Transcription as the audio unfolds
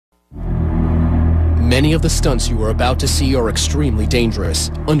Many of the stunts you are about to see are extremely dangerous.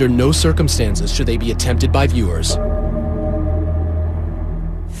 Under no circumstances should they be attempted by viewers.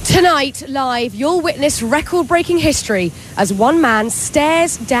 Tonight, live, you'll witness record-breaking history as one man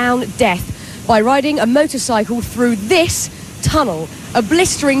stares down death by riding a motorcycle through this tunnel, a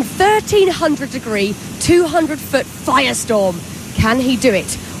blistering 1,300-degree, 200-foot firestorm. Can he do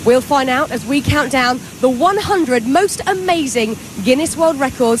it? We'll find out as we count down the 100 most amazing Guinness World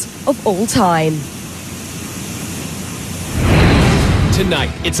Records of all time.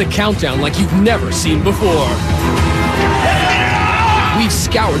 Tonight, it's a countdown like you've never seen before. We've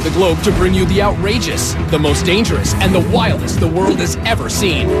scoured the globe to bring you the outrageous, the most dangerous, and the wildest the world has ever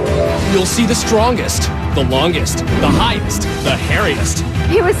seen. You'll see the strongest, the longest, the highest, the hairiest.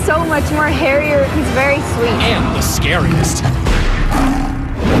 He was so much more hairier. He's very sweet. And the scariest.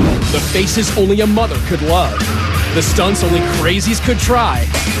 The faces only a mother could love. The stunts only crazies could try.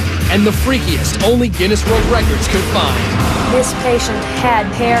 And the freakiest only Guinness World Records could find. This patient had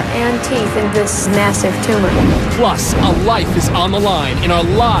hair and teeth in this massive tumor. Plus, a life is on the line in our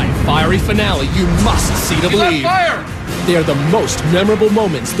live fiery finale you must see to believe. They are the most memorable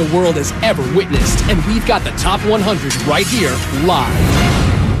moments the world has ever witnessed, and we've got the top 100 right here, live.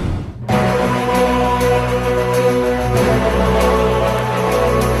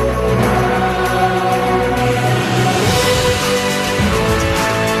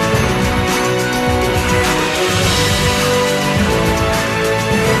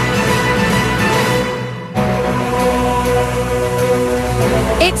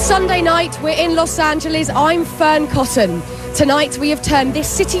 It's Sunday night, we're in Los Angeles, I'm Fern Cotton. Tonight we have turned this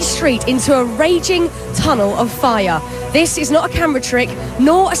city street into a raging tunnel of fire. This is not a camera trick,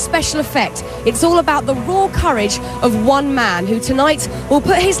 nor a special effect. It's all about the raw courage of one man who tonight will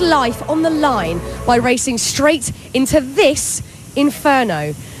put his life on the line by racing straight into this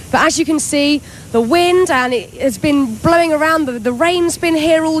inferno. But as you can see, the wind, and it has been blowing around, the rain's been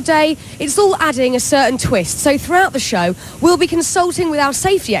here all day. It's all adding a certain twist. So throughout the show, we'll be consulting with our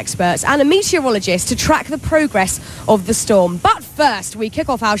safety experts and a meteorologist to track the progress of the storm. But first, we kick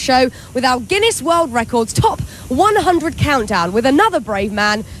off our show with our Guinness World Records Top 100 Countdown with another brave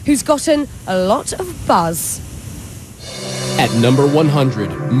man who's gotten a lot of buzz. At number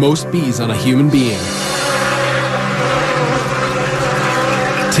 100, most bees on a human being.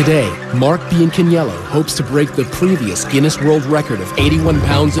 Today, Mark Biancaniello hopes to break the previous Guinness World Record of 81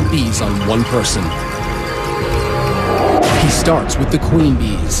 pounds of bees on one person. He starts with the queen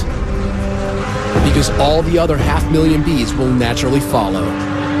bees, because all the other 500,000 bees will naturally follow.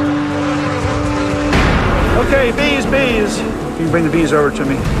 Okay, bees. You can bring the bees over to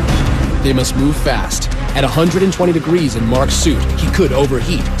me. They must move fast. At 120 degrees in Mark's suit, he could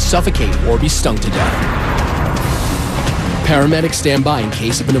overheat, suffocate, or be stung to death. Paramedics stand by in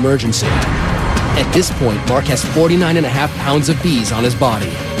case of an emergency. At this point, Mark has 49.5 pounds of bees on his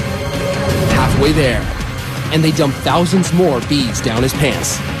body. Halfway there, and they dump thousands more bees down his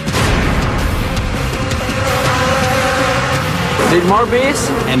pants. Need more bees?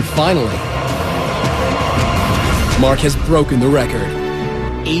 And finally, Mark has broken the record.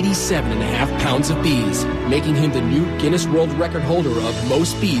 87.5 pounds of bees, making him the new Guinness World Record holder of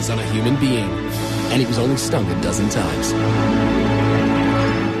most bees on a human being. And he was only stung a dozen times.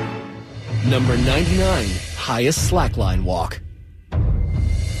 Number 99, highest slackline walk.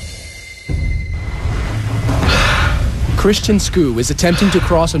 Christian Skue is attempting to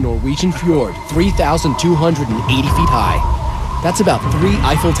cross a Norwegian fjord 3,280 feet high. That's about 3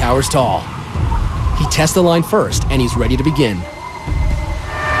 Eiffel Towers tall. He tests the line first, and he's ready to begin.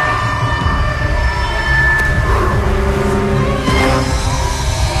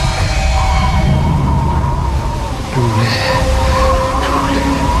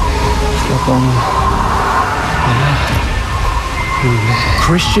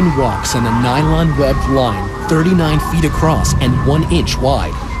 Christian walks on a nylon-webbed line 39 feet across and 1 inch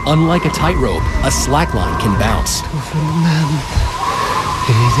wide. Unlike a tightrope, a slackline can bounce.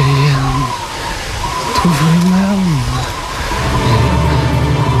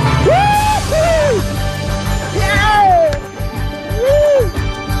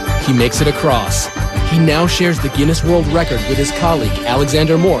 He makes it across. He now shares the Guinness World Record with his colleague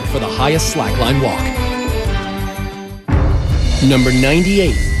Alexander Moore for the highest slackline walk. Number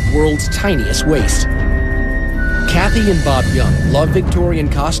 98, world's tiniest waist. Kathy and Bob Young love Victorian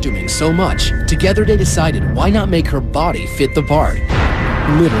costuming so much, together they decided why not make her body fit the part.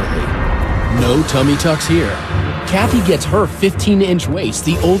 Literally. No tummy tucks here. Kathy gets her 15-inch waist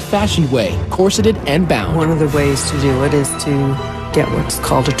the old-fashioned way, corseted and bound. One of the ways to do it is to get what's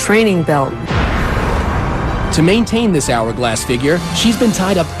called a training belt. To maintain this hourglass figure, she's been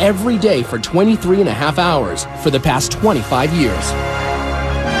tied up every day for 23.5 hours for the past 25 years.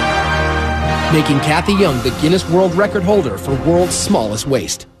 Making Kathy Young the Guinness World Record holder for world's smallest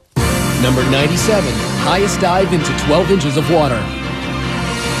waist. Number 97, highest dive into 12 inches of water.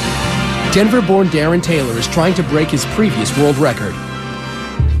 Denver-born Darren Taylor is trying to break his previous world record.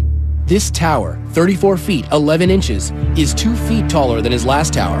 This tower, 34 feet 11 inches, is 2 feet taller than his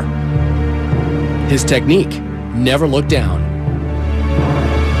last tower. His technique, never look down.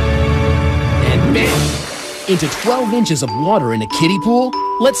 And bam! Into 12 inches of water in a kiddie pool?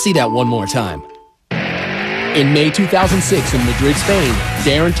 Let's see that one more time. In May 2006 in Madrid, Spain,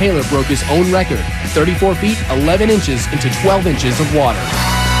 Darren Taylor broke his own record, 34 feet 11 inches into 12 inches of water.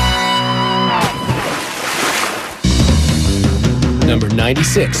 Number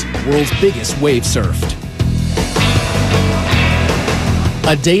 96, world's biggest wave surfed.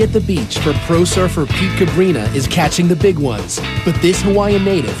 A day at the beach for pro surfer Pete Cabrina is catching the big ones. But this Hawaiian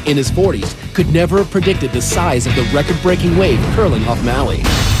native in his 40s could never have predicted the size of the record-breaking wave curling off Maui.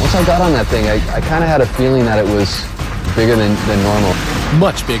 Once I got on that thing, I kind of had a feeling that it was bigger than normal.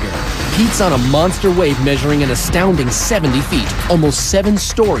 Much bigger. Pete's on a monster wave measuring an astounding 70 feet, almost 7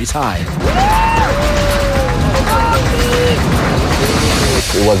 stories high.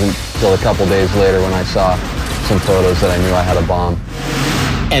 It wasn't till a couple days later when I saw some photos that I knew I had a bomb.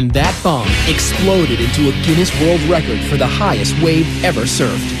 And that bomb exploded into a Guinness World Record for the highest wave ever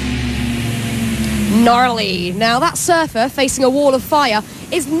surfed. Gnarly. Now that surfer facing a wall of fire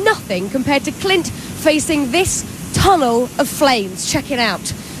is nothing compared to Clint facing this tunnel of flames. Check it out.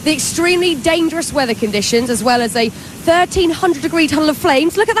 The extremely dangerous weather conditions as well as a 1,300 degree tunnel of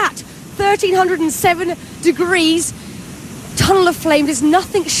flames. Look at that. 1,307 degrees. Tunnel of flames is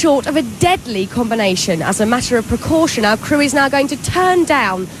nothing short of a deadly combination. As a matter of precaution, our crew is now going to turn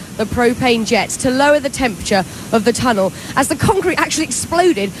down the propane jets to lower the temperature of the tunnel, as the concrete actually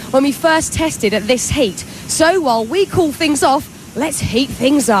exploded when we first tested at this heat. So while we cool things off, let's heat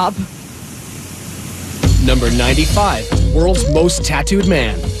things up. Number 95, world's most tattooed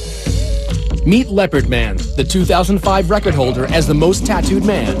man. Meet Leopard Man, the 2005 record holder as the most tattooed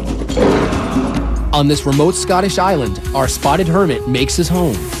man. On this remote Scottish island, our spotted hermit makes his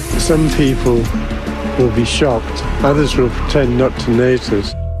home. Some people will be shocked. Others will pretend not to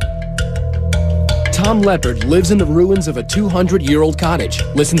notice. Tom Leopard lives in the ruins of a 200-year-old cottage,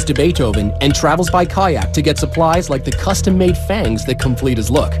 listens to Beethoven, and travels by kayak to get supplies like the custom-made fangs that complete his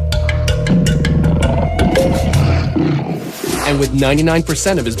look. And with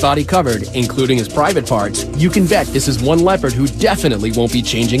 99% of his body covered, including his private parts, you can bet this is one leopard who definitely won't be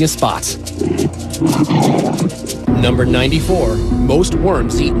changing his spots. Number 94, most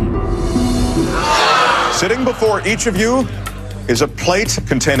worms eaten. Sitting before each of you is a plate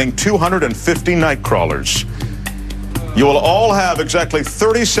containing 250 night crawlers. You will all have exactly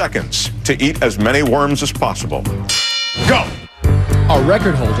 30 seconds to eat as many worms as possible. Go! Our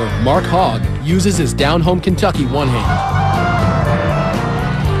record holder, Mark Hogg, uses his down-home Kentucky one hand.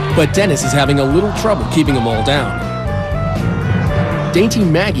 But Dennis is having a little trouble keeping them all down. Dainty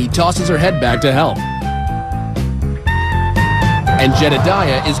Maggie tosses her head back to help. And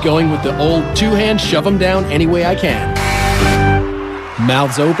Jedediah is going with the old two-hand shove them down any way I can.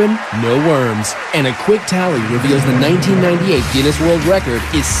 Mouths open, no worms. And a quick tally reveals the 1998 Guinness World Record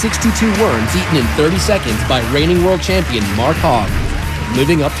is 62 worms eaten in 30 seconds by reigning world champion Mark Hogg,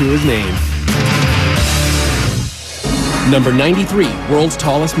 living up to his name. Number 93, world's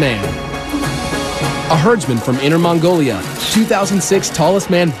tallest man. A herdsman from Inner Mongolia, 2006 tallest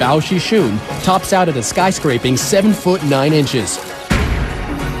man Bao Shishun tops out at a skyscraping 7 foot 9 inches.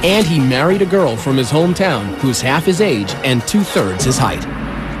 And he married a girl from his hometown who's half his age and 2/3 his height.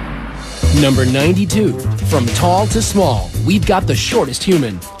 Number 92, from tall to small, we've got the shortest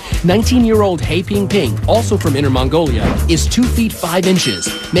human. 19-year-old He Ping Ping, also from Inner Mongolia, is 2 feet 5 inches,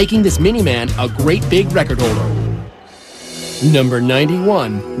 making this mini-man a great big record holder. Number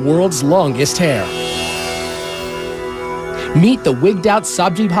 91, world's longest hair. Meet the wigged-out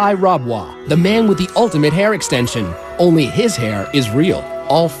Sabjibhai Rabwa, the man with the ultimate hair extension. Only his hair is real,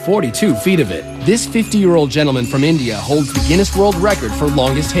 all 42 feet of it. This 50-year-old gentleman from India holds the Guinness World Record for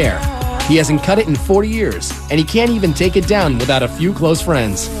longest hair. He hasn't cut it in 40 years, and he can't even take it down without a few close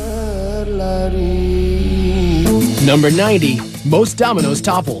friends. Number 90, most dominoes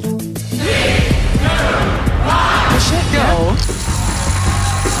toppled. Go.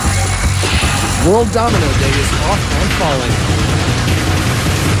 World Domino Day is off and falling.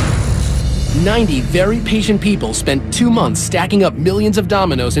 90 very patient people spent 2 months stacking up millions of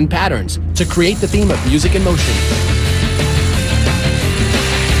dominoes in patterns to create the theme of music and motion.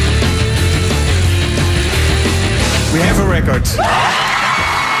 records.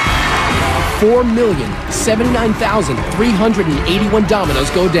 4,079,381 dominoes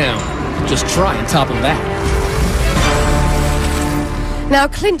go down. Just try and topple that. Now,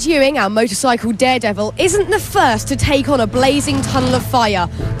 Clint Ewing, our motorcycle daredevil, isn't the first to take on a blazing tunnel of fire.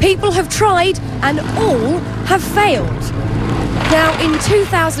 People have tried, and all have failed. Now, in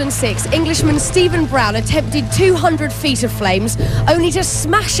 2006, Englishman Stephen Brown attempted 200 feet of flames, only to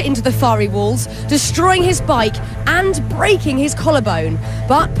smash into the fiery walls, destroying his bike and breaking his collarbone.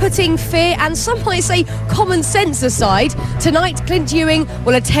 But putting fear and some might say common sense aside, tonight Clint Ewing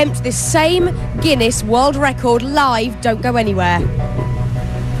will attempt this same Guinness World Record live. Don't go anywhere.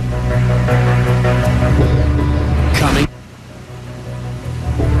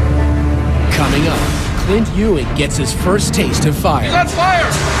 Coming up, Clint Ewing gets his first taste of fire. You got fire!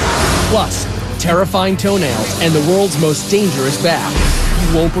 Plus, terrifying toenails and the world's most dangerous bath.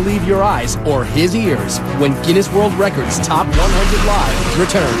 You won't believe your eyes or his ears when Guinness World Records Top 100 Live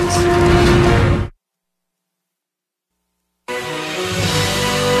returns.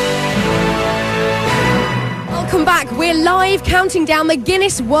 Welcome back. We're live counting down the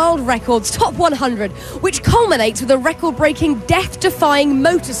Guinness World Records Top 100, which culminates with a record-breaking, death-defying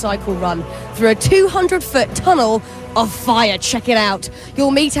motorcycle run through a 200-foot tunnel of fire. Check it out.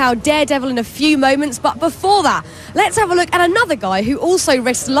 You'll meet our daredevil in a few moments, but before that, let's have a look at another guy who also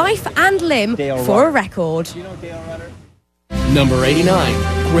risked life and limb for a record. Number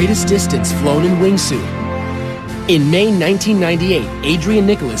 89, greatest distance flown in wingsuit. In May 1998, Adrian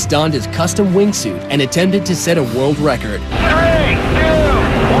Nicholas donned his custom wingsuit and attempted to set a world record. 3, 2,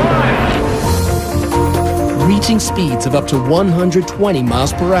 1. Reaching speeds of up to 120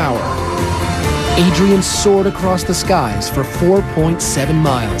 miles per hour. Adrian soared across the skies for 4.7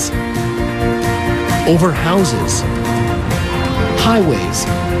 miles. Over houses, highways,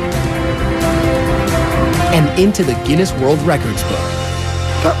 and into the Guinness World Records book.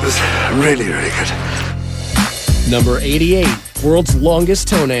 That was really, really good. Number 88, world's longest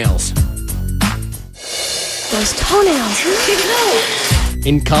toenails. Those toenails, who did know?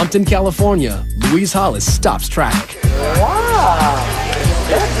 In Compton, California, Louise Hollis stops traffic. Wow,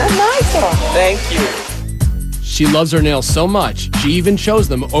 that's a nice one. Thank you. She loves her nails so much, she even chose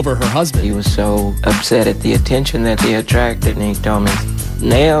them over her husband. He was so upset at the attention that they attracted, and he told me,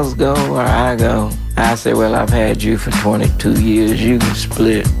 nails go where I go. I said, well, I've had you for 22 years, you can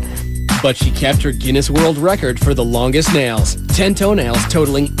split. But she kept her Guinness World Record for the longest nails, 10 toenails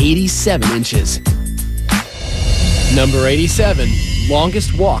totaling 87 inches. Number 87,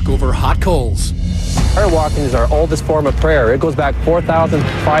 longest walk over hot coals. Prayer walking is our oldest form of prayer. It goes back 4,000,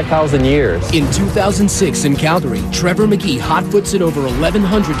 5,000 years. In 2006 in Calgary, Trevor McGee hot-foots it over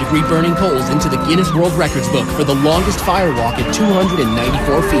 1,100-degree burning coals into the Guinness World Records book for the longest fire walk at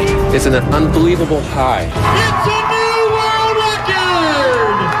 294 feet. It's an unbelievable high. It's a new world record!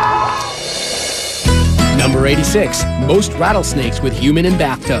 Number 86, most rattlesnakes with human in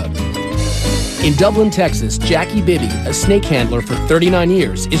bathtub. In Dublin, Texas, Jackie Bibby, a snake handler for 39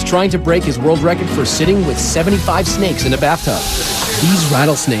 years, is trying to break his world record for sitting with 75 snakes in a bathtub. These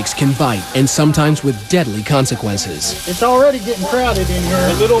rattlesnakes can bite, and sometimes with deadly consequences. It's already getting crowded in here.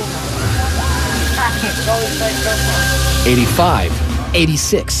 A little. 85,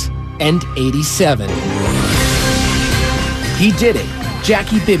 86, and 87. He did it.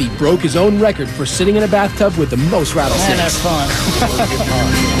 Jackie Bibby broke his own record for sitting in a bathtub with the most rattlesnakes. Man, that's fun.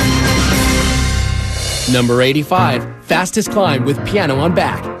 Number 85, fastest climb with piano on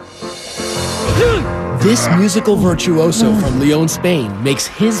back. This musical virtuoso from Lyon, Spain, makes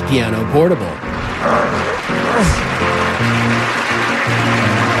his piano portable.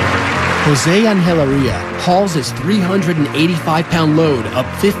 Jose Angelaria hauls his 385-pound load up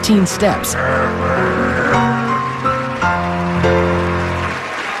 15 steps.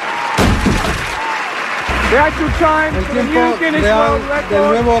 The actual time for the new Guinness World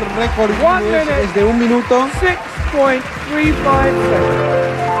Record, 1 minute, es de 1 minuto.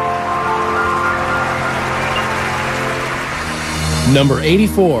 6.35 seconds. Number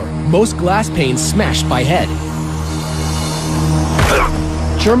 84, most glass panes smashed by head.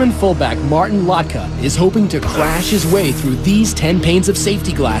 German fullback Martin Lotka is hoping to crash his way through these 10 panes of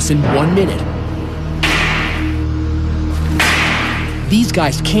safety glass in 1 minute. These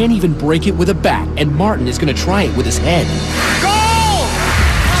guys can't even break it with a bat, and Martin is going to try it with his head. Goal!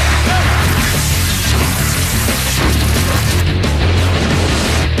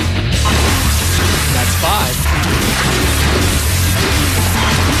 That's 5.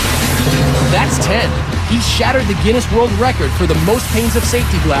 That's 10. He shattered the Guinness World Record for the most panes of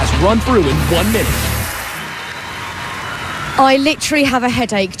safety glass run through in 1 minute. I literally have a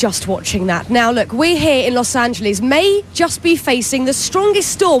headache just watching that. Now, look, we're here in Los Angeles, may just be facing the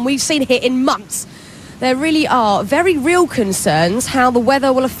strongest storm we've seen here in months. There really are very real concerns how the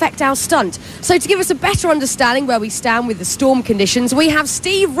weather will affect our stunt. So to give us a better understanding where we stand with the storm conditions, we have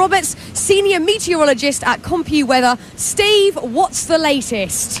Steve Roberts, Senior Meteorologist at CompuWeather. Steve, what's the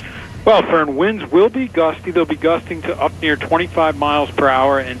latest? Well, Fern, winds will be gusty. They'll be gusting to up near 25 miles per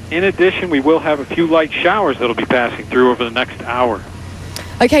hour. And in addition, we will have a few light showers that'll be passing through over the next hour.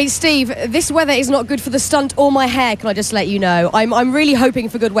 Okay, Steve, this weather is not good for the stunt or my hair, can I just let you know. I'm really hoping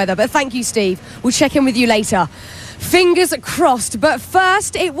for good weather, but thank you, Steve. We'll check in with you later. Fingers crossed, but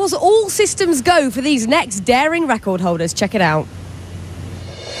first, it was all systems go for these next daring record holders. Check it out.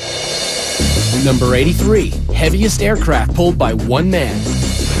 Number 83, heaviest aircraft pulled by one man.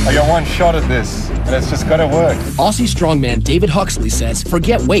 I got one shot at this, and it's just got to work. Aussie strongman David Huxley says,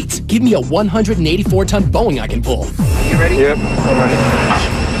 forget weights, give me a 184-ton Boeing I can pull. You ready? Yep, I'm ready.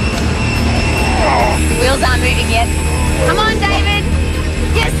 The wheels aren't moving yet. Come on, David.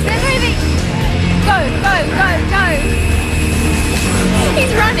 Yes, they're moving. Go, go, go, go.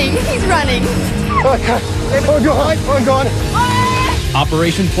 He's running. Okay, I'm gone.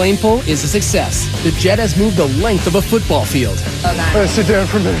 Operation Plane Pull is a success. The jet has moved the length of a football field. Okay. Sit down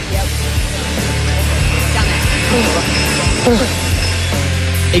for a minute. Yep. Done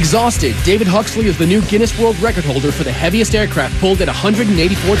it. Exhausted, David Huxley is the new Guinness World Record holder for the heaviest aircraft pulled at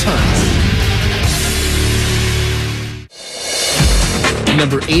 184 tons.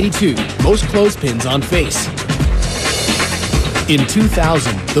 Number 82, most clothespins on face. In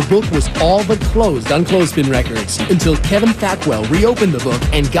 2000, the book was all but closed on clothespin records until Kevin Thackwell reopened the book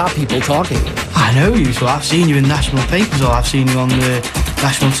and got people talking. I know you, so I've seen you in national papers or I've seen you on the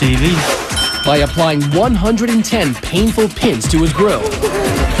national TV. By applying 110 painful pins to his grill,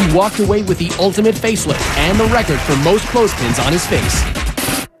 he walked away with the ultimate facelift and the record for most clothespins on his face.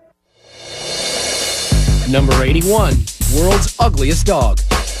 Number 81, world's ugliest dog.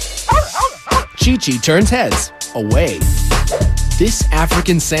 Chi-Chi turns heads away. This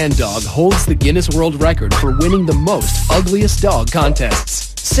African sand dog holds the Guinness World Record for winning the most ugliest dog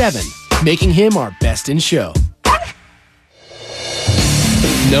contests, 7, making him our best in show.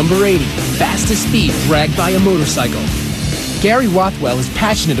 Number 80, fastest speed dragged by a motorcycle. Gary Rothwell is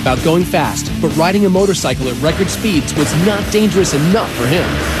passionate about going fast, but riding a motorcycle at record speeds was not dangerous enough for him.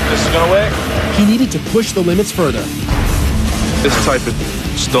 This is gonna work. He needed to push the limits further. This type of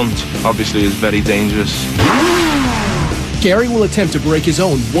stunt obviously is very dangerous. Gary will attempt to break his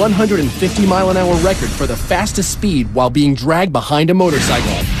own 150-mile-an-hour record for the fastest speed while being dragged behind a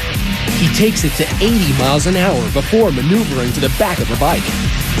motorcycle. He takes it to 80 miles an hour before maneuvering to the back of the bike.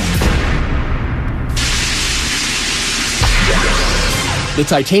 The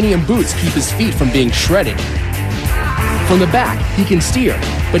titanium boots keep his feet from being shredded. From the back, he can steer,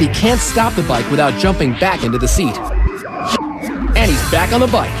 but he can't stop the bike without jumping back into the seat. And he's back on the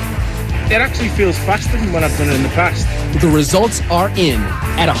bike. It actually feels faster than when I've done it in the past. The results are in.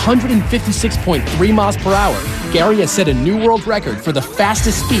 At 156.3 miles per hour, Gary has set a new world record for the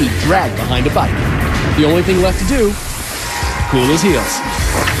fastest speed dragged behind a bike. The only thing left to do, cool his heels.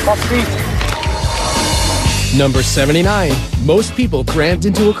 Number 79, most people crammed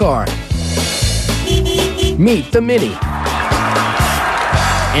into a car. Meet the Mini.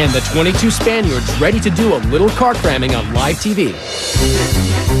 And the 22 Spaniards ready to do a little car cramming on live TV.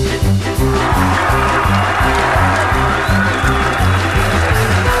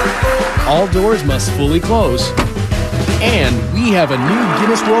 All doors must fully close. And we have a new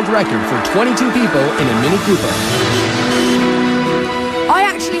Guinness World Record for 22 people in a Mini Cooper. I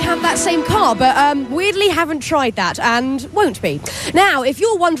actually have that same car, but weirdly haven't tried that and won't be. Now, if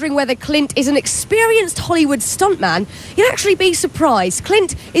you're wondering whether Clint is an experienced Hollywood stuntman, you'd actually be surprised.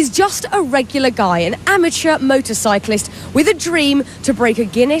 Clint is just a regular guy, an amateur motorcyclist with a dream to break a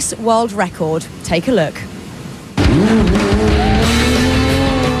Guinness World Record. Take a look.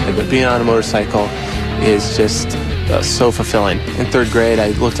 But being on a motorcycle is just so fulfilling. In 3rd grade,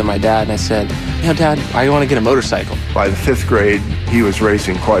 I looked at my dad and I said, you know, Dad, I want to get a motorcycle. By the 5th grade, he was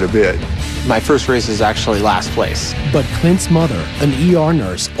racing quite a bit. My first race is actually last place. But Clint's mother, an ER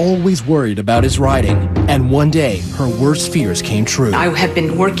nurse, always worried about his riding. And one day, her worst fears came true. I had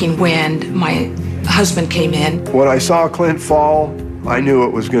been working when my husband came in. When I saw Clint fall, I knew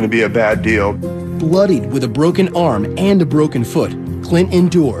it was going to be a bad deal. Bloodied with a broken arm and a broken foot, Clint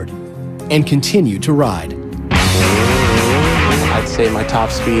endured and continued to ride. I'd say my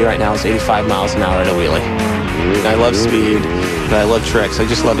top speed right now is 85 miles an hour at a wheelie. I love speed. but I love tricks. I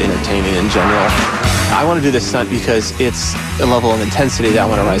just love entertaining in general. I want to do this stunt because it's a level of intensity that I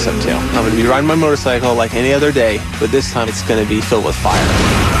want to rise up to. I'm going to be riding my motorcycle like any other day, but this time it's going to be filled with fire.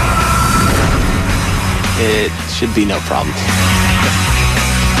 It should be no problem.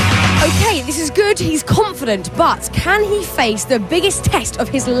 Okay, this is good, he's confident, but can he face the biggest test of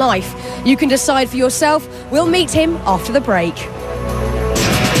his life? You can decide for yourself. We'll meet him after the break.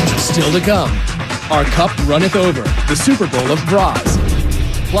 Still to come, our cup runneth over, the Super Bowl of bras.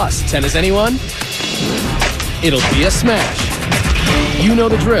 Plus, tennis anyone? It'll be a smash. You know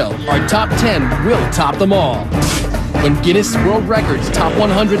the drill, our top 10 will top them all. When Guinness World Records Top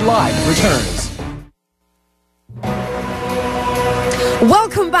 100 Live returns.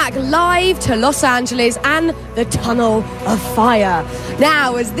 Welcome back live to Los Angeles and the Tunnel of Fire.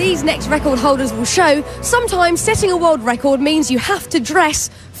 Now, as these next record holders will show, sometimes setting a world record means you have to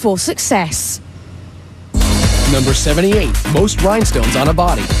dress for success. Number 78, most rhinestones on a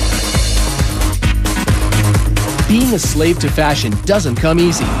body. Being a slave to fashion doesn't come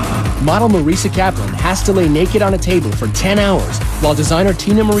easy. Model Marisa Kaplan has to lay naked on a table for 10 hours, while designer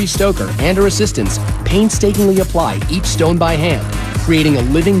Tina Marie Stoker and her assistants painstakingly apply each stone by hand, creating a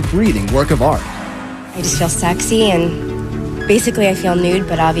living, breathing work of art. I just feel sexy, and basically I feel nude,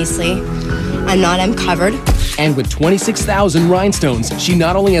 but obviously I'm covered. And with 26,000 rhinestones, she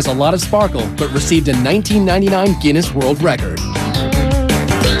not only has a lot of sparkle, but received a 1999 Guinness World Record.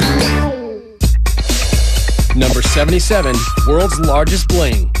 Number 77, world's largest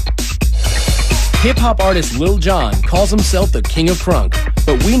bling. Hip-hop artist Lil Jon calls himself the King of Crunk,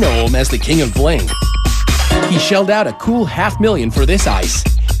 but we know him as the King of Bling. He shelled out a cool $500,000 for this ice.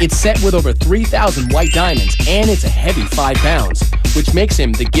 It's set with over 3,000 white diamonds, and it's a heavy 5 pounds, which makes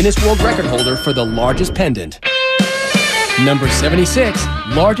him the Guinness World Record holder for the largest pendant. Number 76,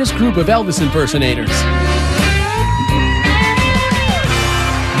 largest group of Elvis impersonators.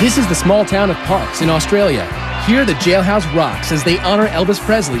 This is the small town of Parkes in Australia. Here, the jailhouse rocks as they honor Elvis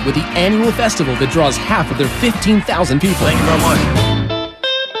Presley with the annual festival that draws half of their 15,000 people. Thank you very much.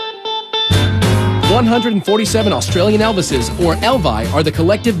 147 Australian Elvises, or Elvi, are the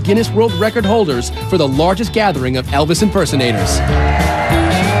collective Guinness World Record holders for the largest gathering of Elvis impersonators.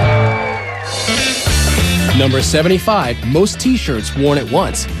 Number 75, most t-shirts worn at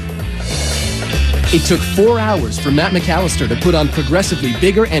once. It took 4 hours for Matt McAllister to put on progressively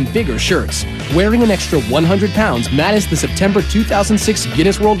bigger and bigger shirts. Wearing an extra 100 pounds, Matt is the September 2006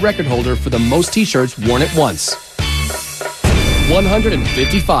 Guinness World Record holder for the most t-shirts worn at once.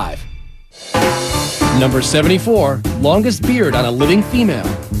 155. Number 74, longest beard on a living female.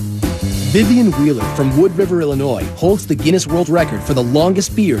 Vivian Wheeler from Wood River, Illinois, holds the Guinness World Record for the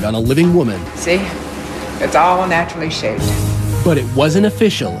longest beard on a living woman. See, it's all naturally shaped. But it wasn't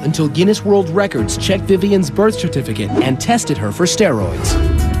official until Guinness World Records checked Vivian's birth certificate and tested her for steroids.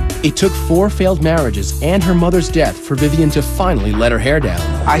 It took 4 failed marriages and her mother's death for Vivian to finally let her hair down.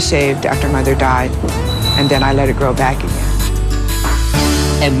 I shaved after Mother died, and then I let it grow back again.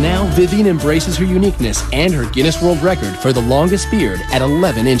 And now Vivian embraces her uniqueness and her Guinness World Record for the longest beard at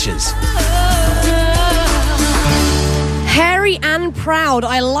 11 inches. Hairy and proud,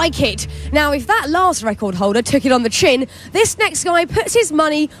 I like it. Now, if that last record holder took it on the chin, this next guy puts his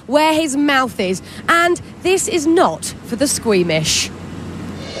money where his mouth is. And this is not for the squeamish.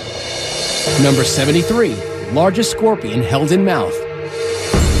 Number 73, largest scorpion held in mouth.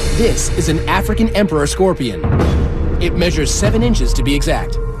 This is an African emperor scorpion. It measures 7 inches to be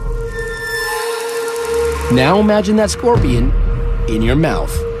exact. Now imagine that scorpion in your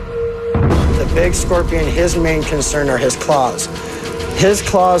mouth. The big scorpion, his main concern are his claws. His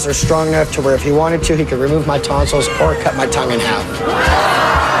claws are strong enough to where if he wanted to, he could remove my tonsils or cut my tongue in half.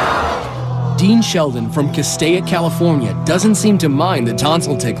 Dean Sheldon from Castaic, California doesn't seem to mind the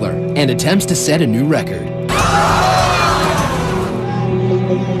tonsil tickler and attempts to set a new record.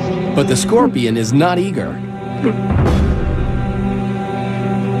 But the scorpion is not eager.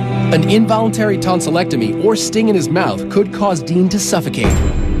 An involuntary tonsillectomy or sting in his mouth could cause Dean to suffocate.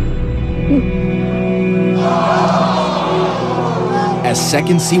 As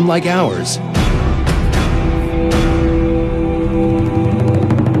seconds seem like hours,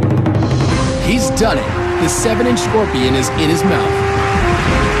 he's done it. The 7-inch scorpion is in his mouth.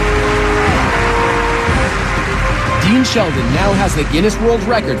 Dean Sheldon now has the Guinness World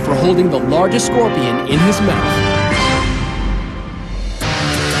Record for holding the largest scorpion in his mouth.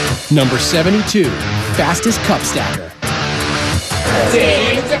 Number 72, fastest cup stacker.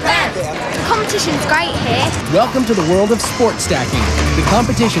 The competition's great here. Welcome to the world of sport stacking. The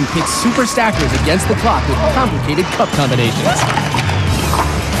competition pits super stackers against the clock with complicated cup combinations.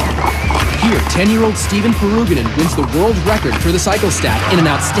 Here, 10-year-old Steven Peruganen wins the world record for the cyclostat in an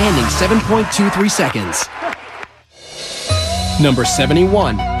outstanding 7.23 seconds. Number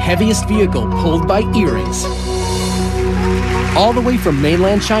 71, heaviest vehicle pulled by earrings. All the way from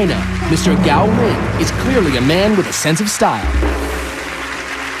mainland China, Mr. Gao Ling is clearly a man with a sense of style.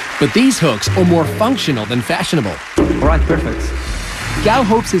 But these hooks are more functional than fashionable. All right, perfect. Gao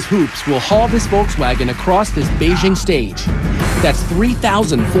hopes his hoops will haul this Volkswagen across this Beijing stage. That's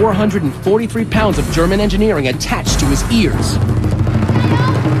 3,443 pounds of German engineering attached to his ears.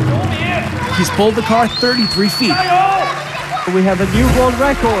 He's pulled the car 33 feet. We have a new world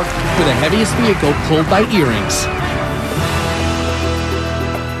record for the heaviest vehicle pulled by earrings.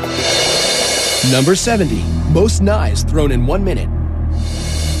 Number 70, most knives thrown in 1 minute.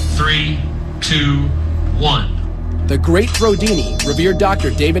 3, 2, 1. The great Throdini, revered Dr.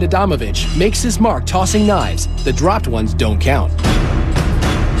 David Adamovich, makes his mark tossing knives. The dropped ones don't count.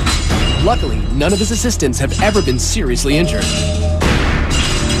 Luckily, none of his assistants have ever been seriously injured.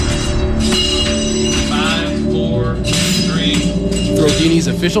 5, 4, 3. Throdini's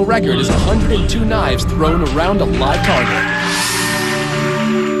official record is 102 knives thrown around a live target.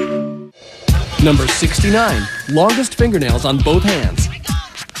 Number 69, longest fingernails on both hands.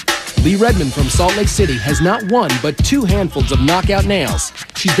 Lee Redmond from Salt Lake City has not one but 2 handfuls of knockout nails.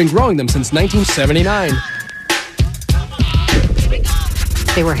 She's been growing them since 1979.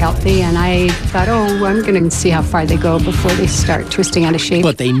 They were healthy, and I thought, oh, I'm going to see how far they go before they start twisting out of shape.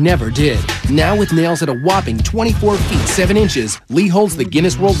 But they never did. Now with nails at a whopping 24 feet 7 inches, Lee holds the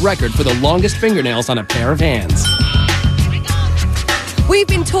Guinness World Record for the longest fingernails on a pair of hands. We've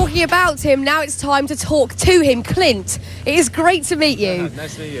been talking about him, now it's time to talk to him. Clint, it is great to meet you.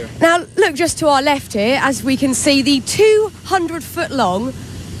 Nice to meet you. Now, look just to our left here, as we can see the 200-foot-long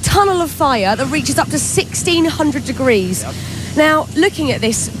tunnel of fire that reaches up to 1,600 degrees. Yep. Now, looking at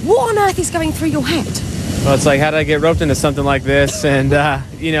this, what on earth is going through your head? Well, it's like, how did I get roped into something like this? And,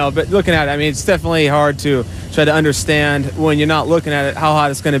 you know, but looking at it, I mean, it's definitely hard to try to understand when you're not looking at it how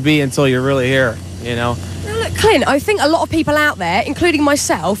hot it's going to be until you're really here, you know? Now, look, Clint, I think a lot of people out there, including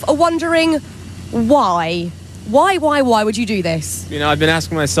myself, are wondering why. Why would you do this? You know, I've been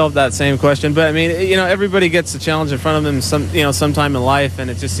asking myself that same question, but I mean, you know, everybody gets a challenge in front of them sometime in life,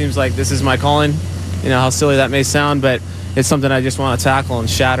 and it just seems like this is my calling. You know, how silly that may sound, but it's something I just want to tackle and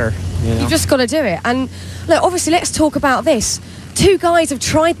shatter. You know? You've just got to do it. And look, obviously, let's talk about this. 2 guys have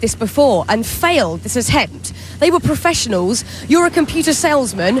tried this before and failed this attempt. They were professionals. You're a computer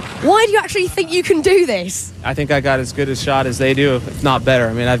salesman. Why do you actually think you can do this? I think I got as good a shot as they do, if not better.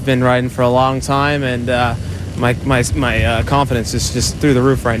 I mean, I've been riding for a long time, and my confidence is just through the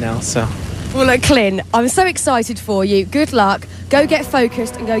roof right now. So. Well, look, Clint, I'm so excited for you. Good luck. Go get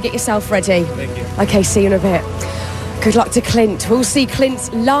focused and go get yourself ready. Thank you. Okay, see you in a bit. Good luck to Clint. We'll see Clint's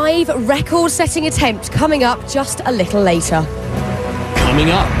live record-setting attempt coming up just a little later.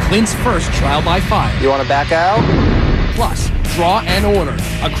 Coming up, Clint's first trial by fire. You want to back out? Plus, Draw and Order,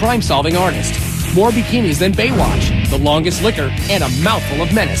 a crime-solving artist. More bikinis than Baywatch, the longest liquor, and a mouthful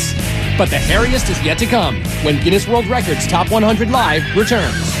of menace. But the hairiest is yet to come when Guinness World Records Top 100 Live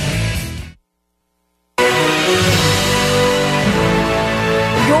returns.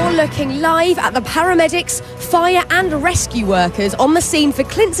 You're looking live at the paramedics, fire and rescue workers on the scene for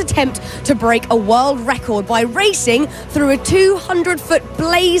Clint's attempt to break a world record by racing through a 200-foot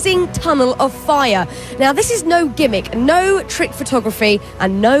blazing tunnel of fire. Now, this is no gimmick, no trick photography,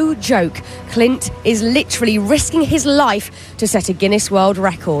 and no joke. Clint is literally risking his life to set a Guinness World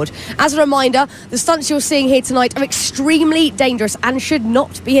Record. As a reminder, the stunts you're seeing here tonight are extremely dangerous and should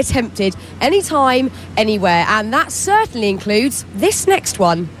not be attempted anytime, anywhere. And that certainly includes this next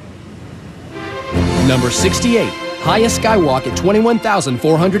one. Number 68, highest skywalk at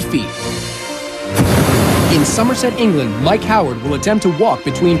 21,400 feet. In Somerset, England, Mike Howard will attempt to walk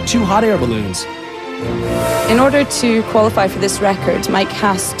between 2 hot air balloons. In order to qualify for this record, Mike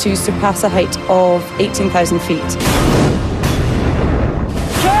has to surpass a height of 18,000 feet.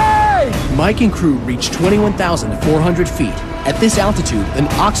 Mike and crew reach 21,400 feet. At this altitude, an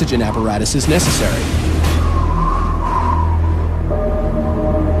oxygen apparatus is necessary.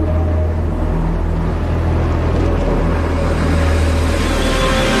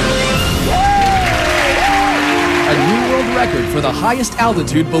 Record for the highest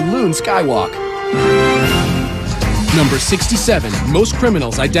altitude balloon skywalk. Number 67, most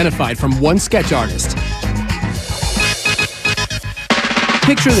criminals identified from one sketch artist.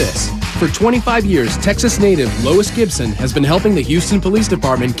 Picture this. For 25 years, Texas native Lois Gibson has been helping the Houston Police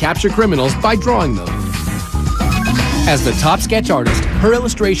Department capture criminals by drawing them. As the top sketch artist, Her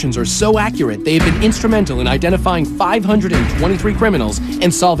illustrations are so accurate, they have been instrumental in identifying 523 criminals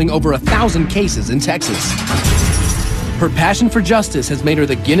and solving over 1,000 cases in Texas. Her passion for justice has made her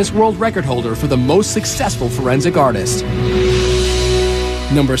the Guinness World Record holder for the most successful forensic artist.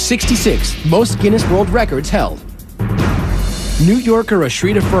 Number 66, most Guinness World Records held. New Yorker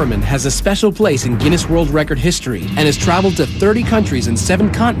Ashrita Furman has a special place in Guinness World Record history and has traveled to 30 countries and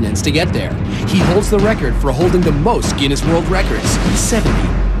 7 continents to get there. He holds the record for holding the most Guinness World Records, 70.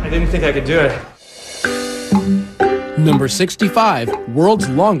 I didn't think I could do it. Number 65, world's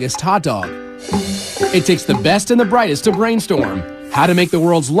longest hot dog. It takes the best and the brightest to brainstorm how to make the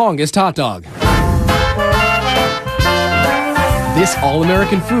world's longest hot dog. This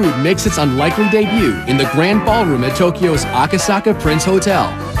all-American food makes its unlikely debut in the Grand Ballroom at Tokyo's Akasaka Prince Hotel.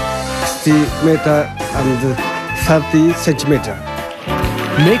 60 meter and 30 centimeter.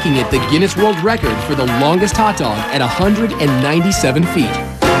 Making it the Guinness World Record for the longest hot dog at 197 feet.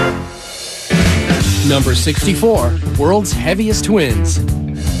 Number 64, world's heaviest twins.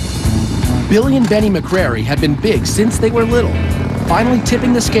 Billy and Benny McCrary have been big since they were little. Finally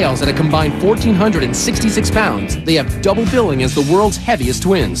tipping the scales at a combined 1,466 pounds, they have double billing as the world's heaviest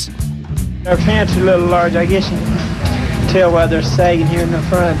twins. Our pants are a little large. I guess you can tell why they're sagging here in the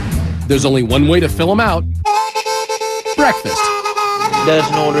front. There's only one way to fill them out. Breakfast.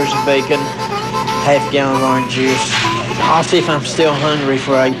 Dozen orders of bacon, half-gallon of orange juice. I'll see if I'm still hungry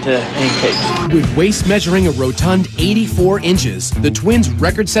before I eat the pancakes. With waist measuring a rotund 84 inches, the twins'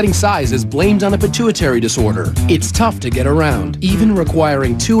 record-setting size is blamed on a pituitary disorder. It's tough to get around, even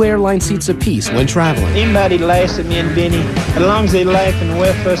requiring 2 airline seats apiece when traveling. Anybody laughs at me and Benny, as long as they laugh and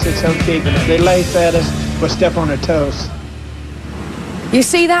with us, it's okay. But if they laugh at us, we'll step on their toes. You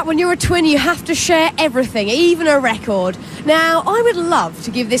see that? When you're a twin, you have to share everything, even a record. Now, I would love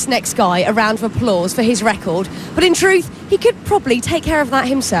to give this next guy a round of applause for his record, but in truth, he could probably take care of that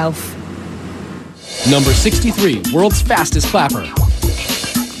himself. Number 63, world's fastest clapper.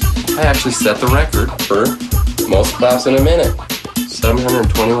 I actually set the record for most claps in a minute.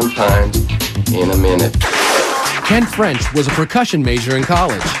 721 times in a minute. Ken French was a percussion major in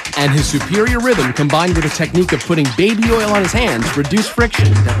college, and his superior rhythm combined with a technique of putting baby oil on his hands reduced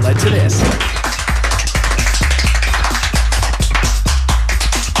friction that led to this.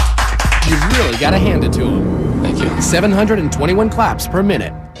 You've really got to hand it to him. Thank you. 721 claps per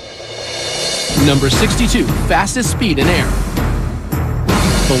minute. Number 62, fastest speed in air.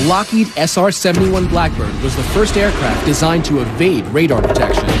 The Lockheed SR-71 Blackbird was the first aircraft designed to evade radar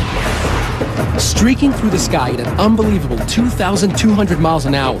detection. Streaking through the sky at an unbelievable 2,200 miles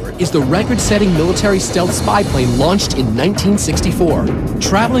an hour is the record-setting military stealth spy plane launched in 1964.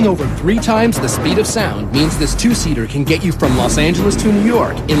 Traveling over 3 times the speed of sound means this 2-seater can get you from Los Angeles to New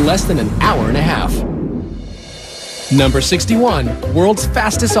York in less than an hour and a half. Number 61, world's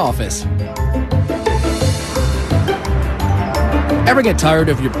fastest office. Ever get tired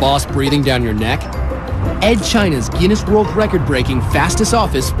of your boss breathing down your neck? Ed China's Guinness World Record-breaking fastest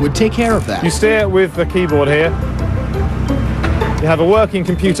office would take care of that. You steer with the keyboard here. You have a working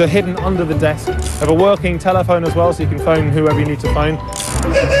computer hidden under the desk. You have a working telephone as well, so you can phone whoever you need to phone.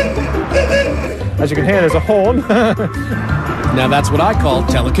 As you can hear, there's a horn. Now that's what I call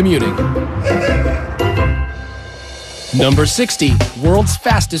telecommuting. Number 60, world's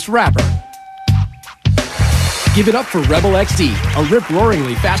fastest rapper. Give it up for Rebel XD, a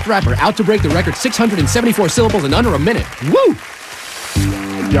rip-roaringly fast rapper out to break the record 674 syllables in under a minute. Woo!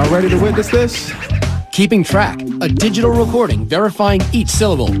 Y'all ready to witness this? Keeping track, a digital recording verifying each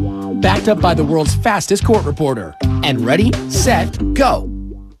syllable, backed up by the world's fastest court reporter. And ready, set, go.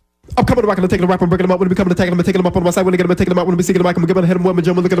 I'm coming back and I'm taking a rap, I'm breaking them up. When we come to taking them, I'm taking them up on my side. When I get them, I'm taking them out. When I'm seeking them back, I'm giving hit them with my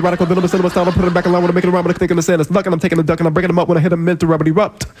jump. Look at the radical, then I'm cinema style. I'm putting them back in line. When I'm making a rhyme, I'm thinking the sand. It's luck and I'm taking a duck and I'm breaking them up. When I hit them, meant to rub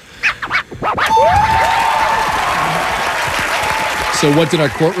erupt. So what did our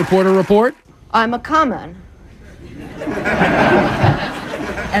court reporter report? I'm a common.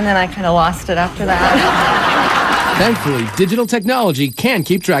 And then I kind of lost it after that. Thankfully, digital technology can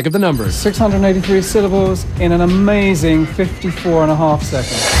keep track of the numbers. 683 syllables in an amazing 54.5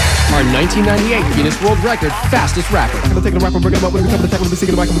 seconds. Our 1998 Guinness World Record fastest rapper. I'm gonna take the rap, I'm breaking them up. When we come to tackle, I'm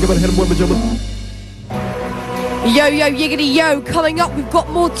seeking them back. I'm giving hit them with my jump. Yo, yo, yiggity, yo. Coming up, we've got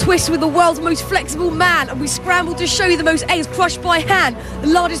more twists with the world's most flexible man, and we scrambled to show you the most eggs crushed by hand, the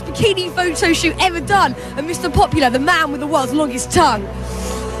largest bikini photo shoot ever done, and Mr. Popular, the man with the world's longest tongue.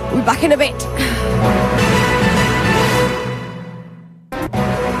 We'll be back in a bit.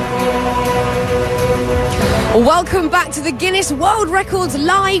 Welcome back to the Guinness World Records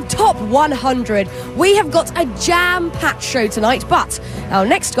Live Top 100. We have got a jam-packed show tonight, but our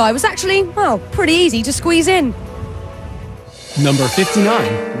next guy was actually, well, pretty easy to squeeze in. Number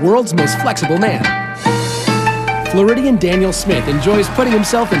 59, world's most flexible man. Floridian Daniel Smith enjoys putting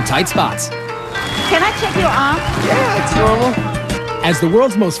himself in tight spots. Can I check your arm? Yeah, it's normal. As the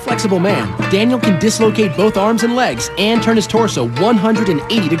world's most flexible man, Daniel can dislocate both arms and legs and turn his torso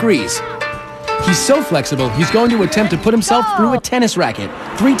 180 degrees. He's so flexible, he's going to attempt to put himself through a tennis racket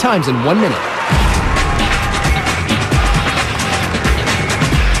 3 times in 1 minute.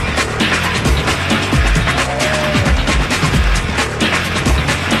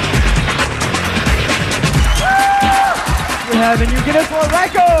 We have a new Guinness World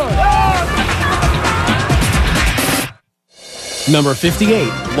Record! Number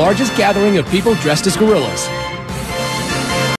 58, largest gathering of people dressed as gorillas.